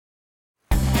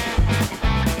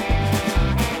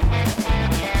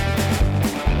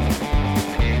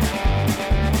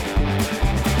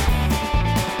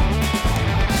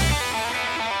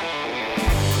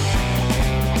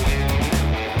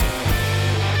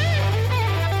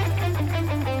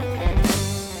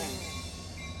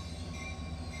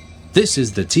This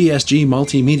is the TSG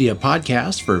Multimedia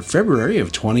podcast for February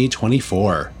of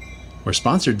 2024. We're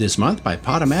sponsored this month by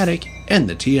Podomatic and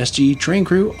the TSG Train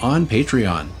Crew on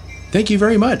Patreon. Thank you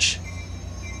very much.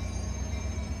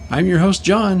 I'm your host,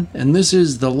 John, and this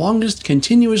is the longest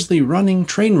continuously running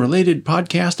train-related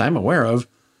podcast I'm aware of,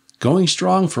 going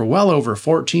strong for well over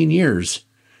 14 years.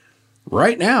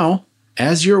 Right now,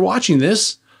 as you're watching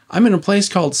this, I'm in a place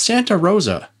called Santa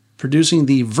Rosa, producing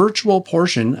the virtual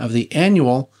portion of the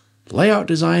annual Layout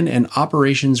Design and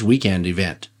Operations Weekend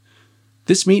event.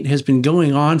 This meet has been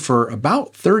going on for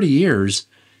about 30 years,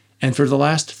 and for the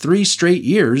last 3 straight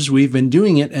years, we've been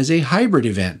doing it as a hybrid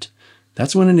event.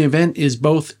 That's when an event is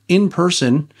both in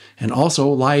person and also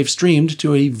live streamed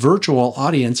to a virtual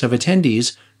audience of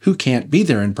attendees who can't be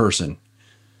there in person.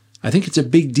 I think it's a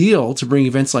big deal to bring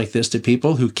events like this to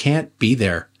people who can't be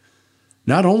there.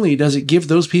 Not only does it give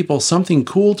those people something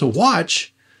cool to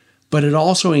watch, but it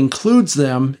also includes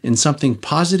them in something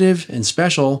positive and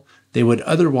special they would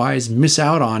otherwise miss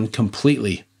out on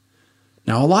completely.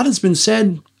 Now, a lot has been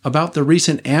said about the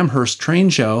recent Amherst train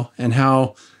show and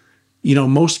how,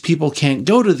 most people can't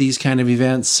go to these kind of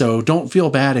events, so don't feel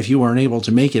bad if you weren't able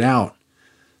to make it out.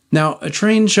 Now, a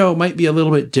train show might be a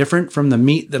little bit different from the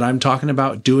meet that I'm talking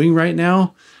about doing right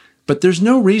now, but there's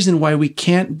no reason why we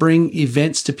can't bring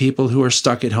events to people who are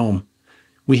stuck at home.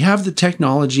 We have the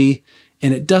technology,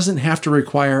 and it doesn't have to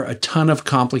require a ton of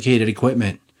complicated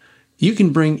equipment. You can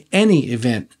bring any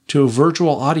event to a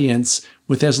virtual audience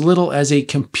with as little as a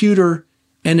computer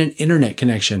and an internet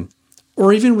connection,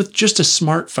 or even with just a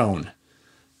smartphone.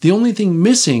 The only thing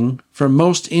missing from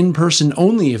most in-person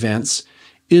only events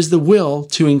is the will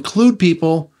to include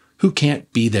people who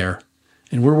can't be there,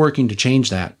 and we're working to change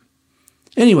that.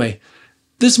 Anyway,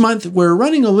 this month we're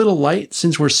running a little light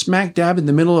since we're smack dab in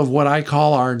the middle of what I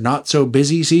call our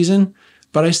not-so-busy season,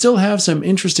 but I still have some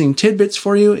interesting tidbits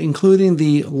for you, including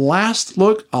the last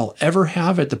look I'll ever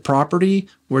have at the property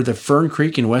where the Fern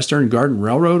Creek and Western Garden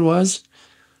Railroad was,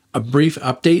 a brief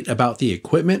update about the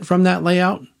equipment from that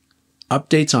layout,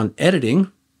 updates on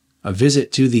editing, a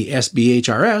visit to the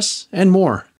SBHRS, and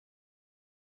more.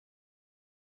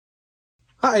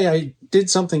 Hi, I did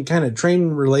something kind of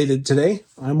train-related today.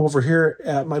 I'm over here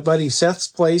at my buddy Seth's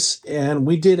place, and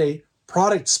we did a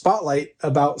product spotlight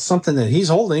about something that he's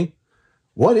holding.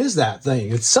 What is that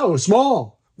thing? It's so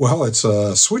small. Well, it's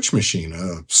a switch machine,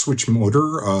 a switch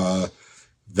motor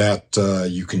that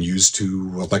you can use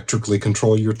to electrically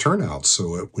control your turnout.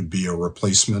 So it would be a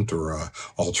replacement or a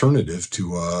alternative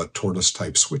to a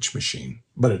tortoise-type switch machine.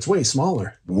 But it's way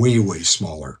smaller. Way, way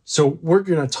smaller. So we're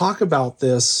going to talk about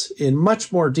this in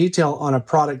much more detail on a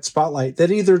product spotlight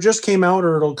that either just came out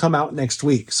or it'll come out next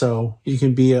week. So you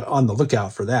can be on the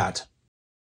lookout for that.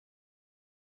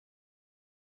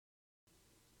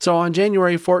 So on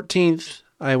January 14th,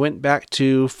 I went back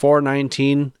to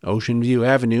 419 Ocean View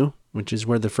Avenue, which is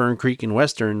where the Fern Creek and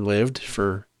Western lived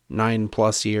for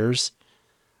 9+ years.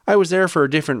 I was there for a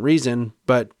different reason,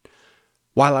 but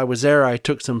while I was there, I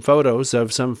took some photos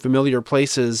of some familiar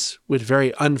places with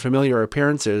very unfamiliar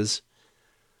appearances.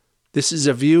 This is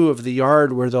a view of the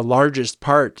yard where the largest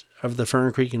part of the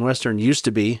Fern Creek and Western used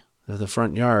to be, the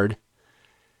front yard.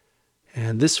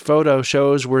 And this photo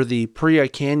shows where the Paria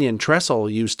Canyon trestle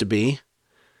used to be.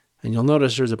 And you'll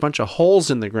notice there's a bunch of holes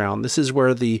in the ground. This is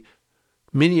where the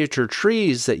miniature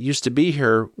trees that used to be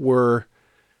here were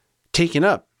taken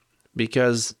up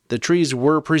because the trees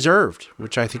were preserved,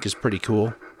 which I think is pretty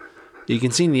cool. You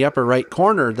can see in the upper right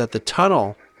corner that the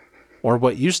tunnel, or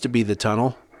what used to be the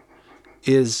tunnel,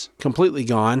 is completely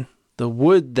gone. The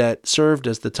wood that served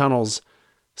as the tunnel's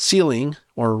ceiling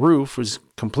or roof was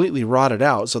completely rotted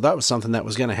out, so that was something that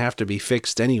was going to have to be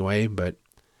fixed anyway, but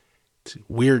it's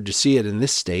weird to see it in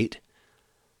this state.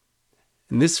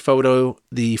 In this photo,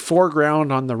 the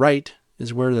foreground on the right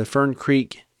is where the Fern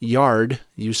Creek yard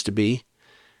used to be,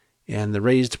 and the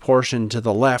raised portion to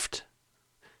the left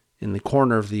in the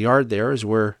corner of the yard there is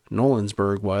where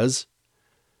Nolensburg was,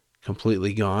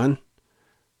 completely gone.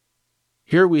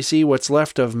 Here we see what's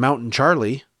left of Mountain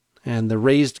Charlie and the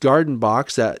raised garden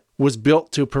box that was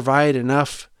built to provide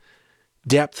enough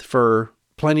depth for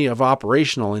plenty of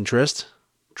operational interest.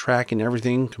 Track and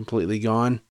everything completely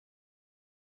gone.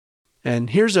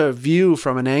 And here's a view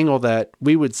from an angle that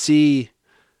we would see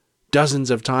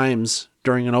dozens of times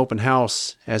during an open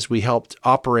house as we helped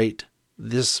operate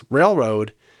this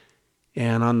railroad.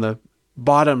 And on the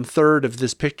bottom third of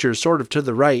this picture, sort of to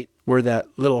the right, where that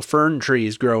little fern tree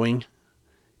is growing,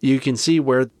 you can see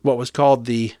where what was called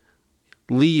the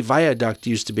Lee Viaduct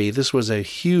used to be. This was a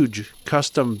huge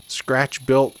custom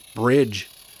scratch-built bridge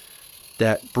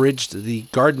that bridged the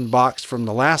garden box from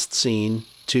the last scene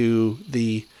to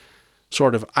the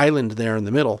sort of island there in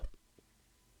the middle.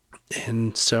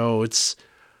 And so it's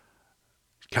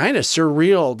kind of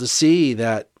surreal to see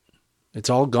that it's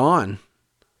all gone.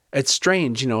 It's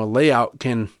strange, a layout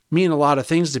can mean a lot of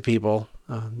things to people.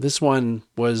 This one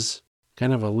was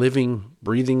kind of a living,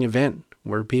 breathing event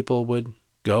where people would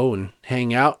go and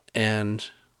hang out, and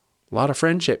a lot of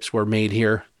friendships were made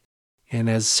here. And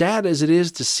as sad as it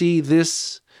is to see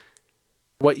this,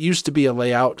 what used to be a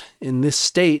layout in this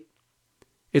state,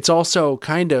 it's also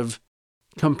kind of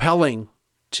compelling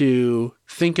to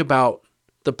think about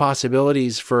the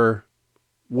possibilities for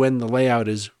when the layout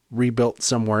is rebuilt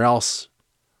somewhere else.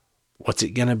 What's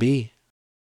it going to be?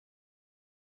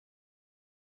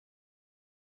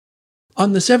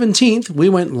 On the 17th, we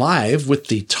went live with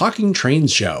the Talking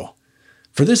Trains show.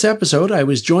 For this episode, I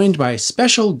was joined by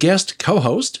special guest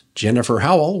co-host Jennifer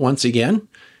Howell once again,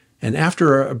 and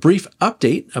after a brief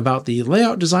update about the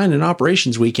Layout Design and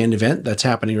Operations Weekend event that's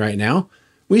happening right now,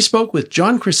 we spoke with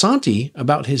John Crisanti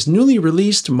about his newly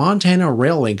released Montana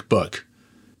Rail Link book.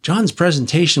 John's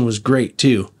presentation was great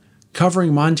too,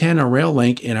 covering Montana Rail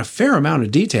Link in a fair amount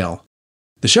of detail.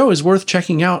 The show is worth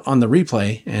checking out on the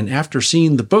replay, and after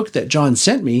seeing the book that John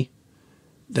sent me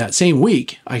that same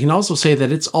week, I can also say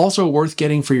that it's also worth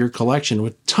getting for your collection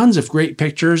with tons of great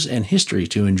pictures and history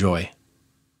to enjoy.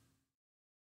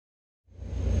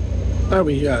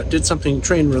 We did something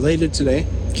train related today.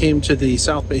 Came to the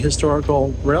South Bay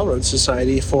Historical Railroad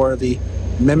Society for the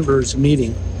members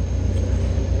meeting.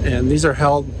 And these are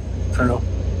held,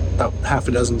 about half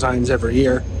a dozen times every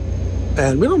year.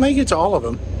 And we don't make it to all of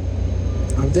them.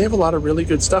 They have a lot of really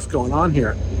good stuff going on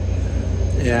here.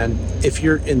 And if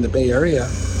you're in the Bay Area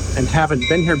and haven't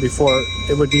been here before,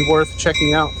 it would be worth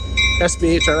checking out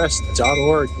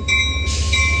sbhrs.org.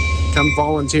 Come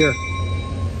volunteer.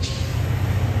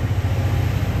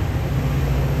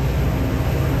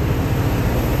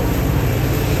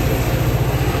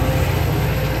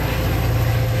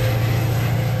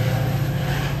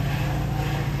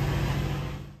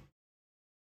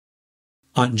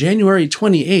 On January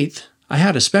 28th, I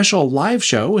had a special live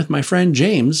show with my friend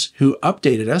James, who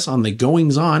updated us on the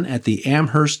goings-on at the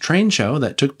Amherst train show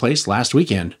that took place last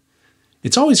weekend.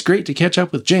 It's always great to catch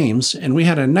up with James, and we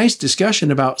had a nice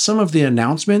discussion about some of the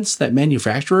announcements that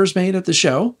manufacturers made at the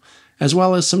show, as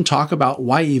well as some talk about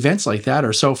why events like that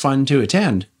are so fun to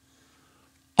attend.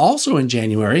 Also in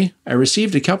January, I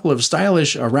received a couple of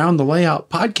stylish Around the Layout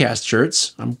podcast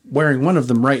shirts. I'm wearing one of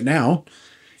them right now.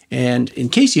 And in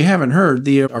case you haven't heard,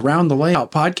 the Around the Layout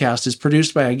podcast is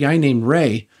produced by a guy named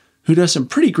Ray, who does some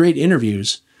pretty great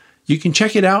interviews. You can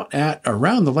check it out at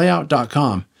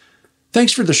aroundthelayout.com.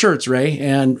 Thanks for the shirts, Ray,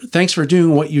 and thanks for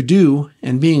doing what you do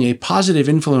and being a positive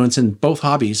influence in both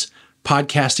hobbies,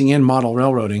 podcasting and model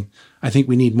railroading. I think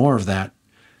we need more of that.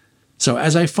 So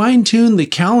as I fine-tune the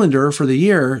calendar for the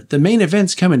year, the main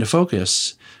events come into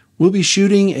focus. We'll be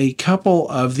shooting a couple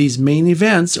of these main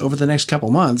events over the next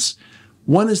couple months.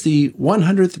 One is the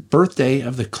 100th birthday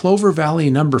of the Clover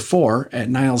Valley No. 4 at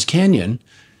Niles Canyon,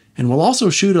 and we'll also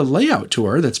shoot a layout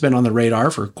tour that's been on the radar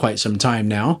for quite some time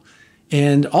now,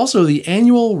 and also the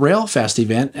annual Railfest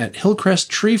event at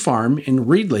Hillcrest Tree Farm in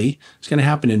Reedley. It's going to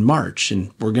happen in March, and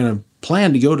we're going to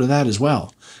plan to go to that as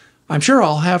well. I'm sure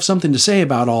I'll have something to say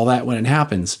about all that when it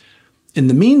happens. In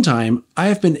the meantime, I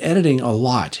have been editing a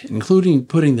lot, including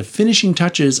putting the finishing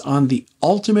touches on the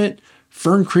ultimate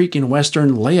Fern Creek and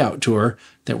Western layout tour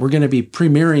that we're going to be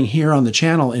premiering here on the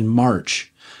channel in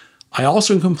March. I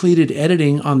also completed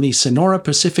editing on the Sonora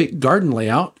Pacific Garden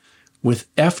layout with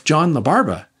F. John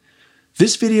LaBarba.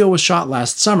 This video was shot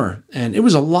last summer, and it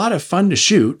was a lot of fun to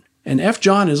shoot, and F.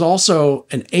 John is also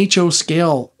an HO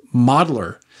scale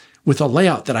modeler with a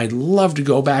layout that I'd love to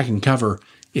go back and cover.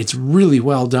 It's really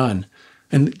well done.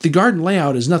 And the garden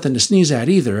layout is nothing to sneeze at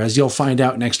either, as you'll find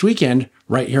out next weekend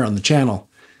right here on the channel.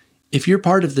 If you're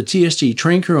part of the TSG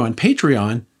Train Crew on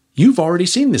Patreon, you've already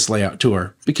seen this layout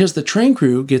tour, because the Train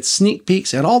Crew gets sneak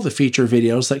peeks at all the feature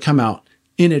videos that come out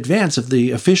in advance of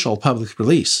the official public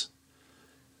release.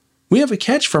 We have a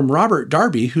catch from Robert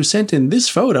Darby, who sent in this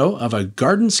photo of a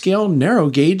garden-scale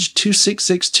narrow-gauge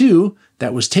 2662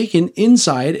 that was taken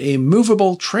inside a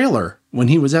movable trailer when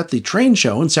he was at the train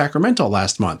show in Sacramento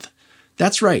last month.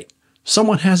 That's right,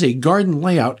 someone has a garden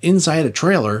layout inside a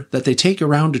trailer that they take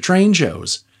around to train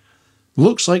shows.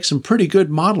 Looks like some pretty good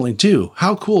modeling too.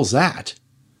 How cool is that?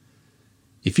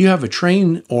 If you have a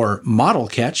train or model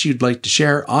catch you'd like to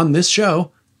share on this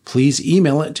show, please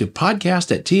email it to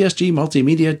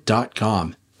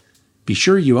podcast@tsgmultimedia.com. Be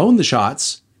sure you own the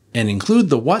shots and include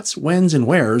the whats, whens, and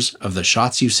wheres of the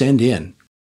shots you send in.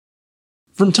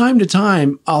 From time to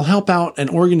time, I'll help out an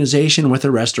organization with a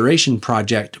restoration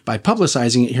project by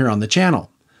publicizing it here on the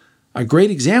channel. A great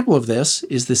example of this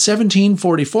is the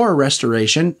 1744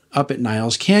 restoration up at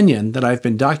Niles Canyon that I've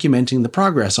been documenting the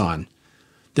progress on.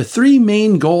 The three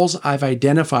main goals I've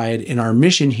identified in our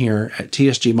mission here at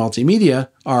TSG Multimedia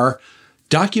are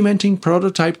documenting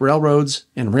prototype railroads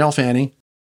and rail fanning,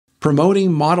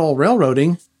 promoting model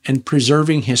railroading, and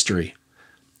preserving history.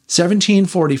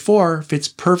 1744 fits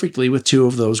perfectly with two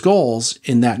of those goals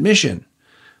in that mission.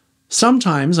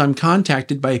 Sometimes I'm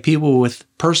contacted by people with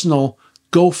personal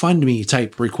GoFundMe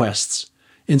type requests,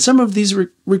 and some of these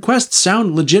requests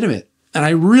sound legitimate, and I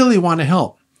really want to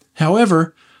help.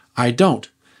 However, I don't.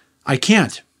 I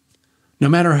can't. No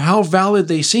matter how valid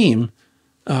they seem,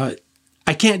 I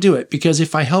can't do it, because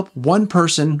if I help one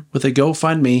person with a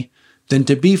GoFundMe, then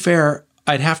to be fair,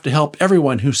 I'd have to help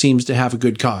everyone who seems to have a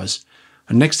good cause.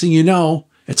 And next thing you know,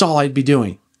 it's all I'd be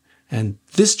doing. And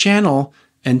this channel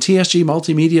and TSG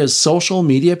Multimedia's social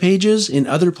media pages in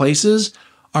other places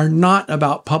are not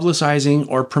about publicizing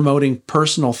or promoting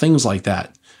personal things like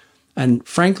that. And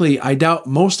frankly, I doubt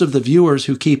most of the viewers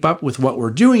who keep up with what we're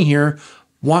doing here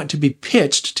want to be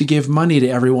pitched to give money to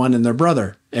everyone and their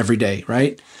brother every day,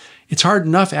 right? It's hard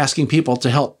enough asking people to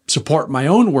help support my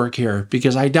own work here,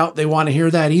 because I doubt they want to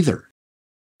hear that either.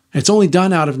 It's only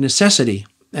done out of necessity,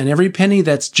 and every penny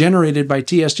that's generated by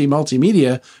TSG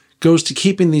Multimedia goes to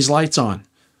keeping these lights on.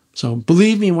 So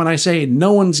believe me when I say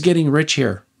no one's getting rich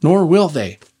here, nor will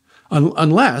they.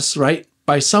 Unless, right,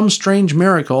 by some strange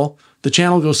miracle, the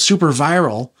channel goes super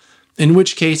viral, in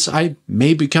which case I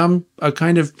may become a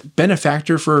kind of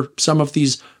benefactor for some of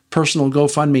these personal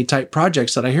GoFundMe type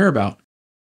projects that I hear about.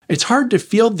 It's hard to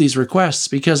field these requests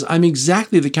because I'm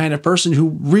exactly the kind of person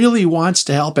who really wants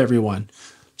to help everyone.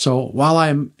 So while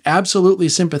I'm absolutely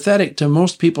sympathetic to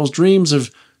most people's dreams of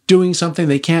doing something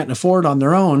they can't afford on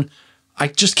their own, I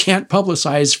just can't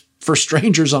publicize for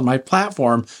strangers on my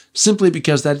platform simply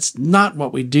because that's not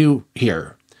what we do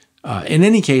here. In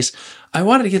any case, I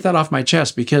wanted to get that off my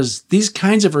chest because these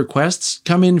kinds of requests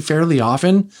come in fairly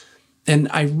often, and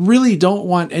I really don't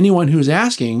want anyone who's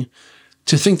asking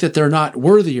to think that they're not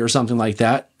worthy or something like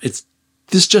that.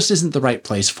 This just isn't the right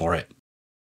place for it.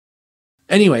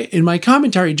 Anyway, in my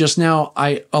commentary just now,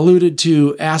 I alluded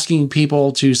to asking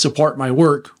people to support my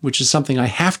work, which is something I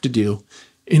have to do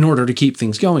in order to keep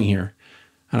things going here.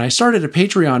 And I started a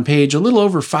Patreon page a little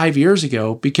over 5 years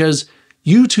ago because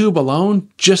YouTube alone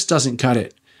just doesn't cut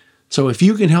it. So if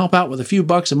you can help out with a few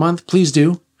bucks a month, please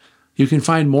do. You can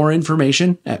find more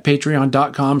information at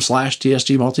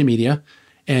patreon.com/TSG Multimedia.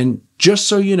 And just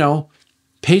so you know,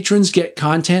 patrons get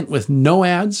content with no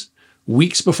ads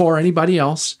weeks before anybody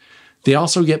else. They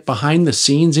also get behind the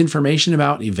scenes information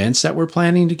about events that we're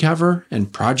planning to cover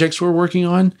and projects we're working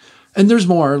on. And there's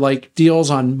more, like deals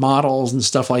on models and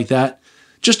stuff like that.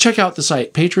 Just check out the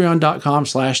site,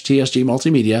 patreon.com/TSG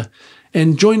Multimedia,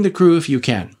 and join the crew if you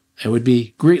can. It would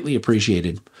be greatly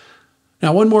appreciated.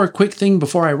 Now, one more quick thing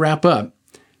before I wrap up.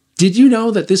 Did you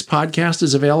know that this podcast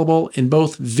is available in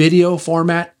both video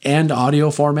format and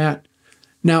audio format?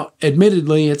 Now,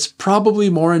 admittedly, it's probably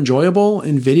more enjoyable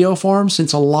in video form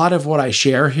since a lot of what I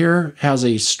share here has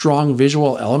a strong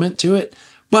visual element to it.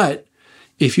 But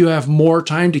if you have more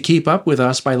time to keep up with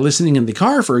us by listening in the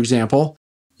car, for example,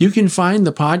 you can find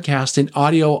the podcast in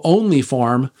audio-only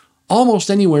form almost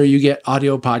anywhere you get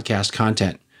audio podcast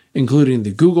content, including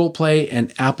the Google Play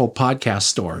and Apple Podcast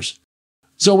stores.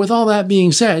 So with all that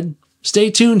being said,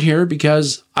 stay tuned here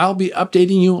because I'll be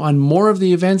updating you on more of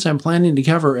the events I'm planning to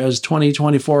cover as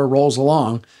 2024 rolls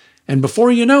along. And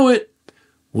before you know it,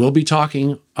 we'll be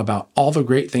talking about all the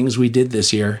great things we did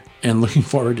this year and looking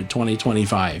forward to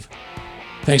 2025.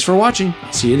 Thanks for watching.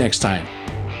 I'll see you next time.